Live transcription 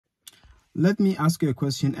Let me ask you a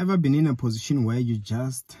question. Ever been in a position where you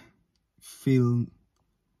just feel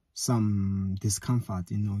some discomfort,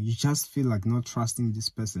 you just feel like not trusting this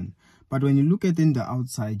person, but when you look at it in the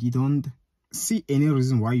outside, you don't see any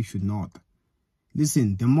reason why you should not?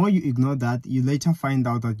 Listen, the more you ignore that, you later find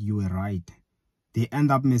out that you were right. They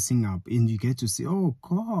end up messing up, and you get to see, oh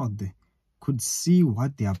God, could see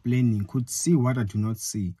what they are planning, could see what I do not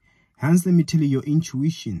see. Hence, let me tell you, your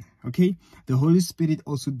intuition, okay? The Holy Spirit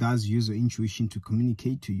also does use your intuition to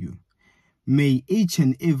communicate to you. May each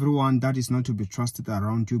and everyone that is not to be trusted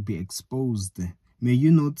around you be exposed. May you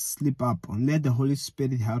not slip up, and let the Holy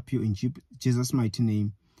Spirit help you in Jesus' mighty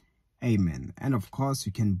name. Amen. And of course,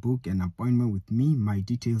 you can book an appointment with me. My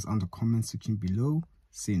details on the comment section below.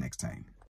 See you next time.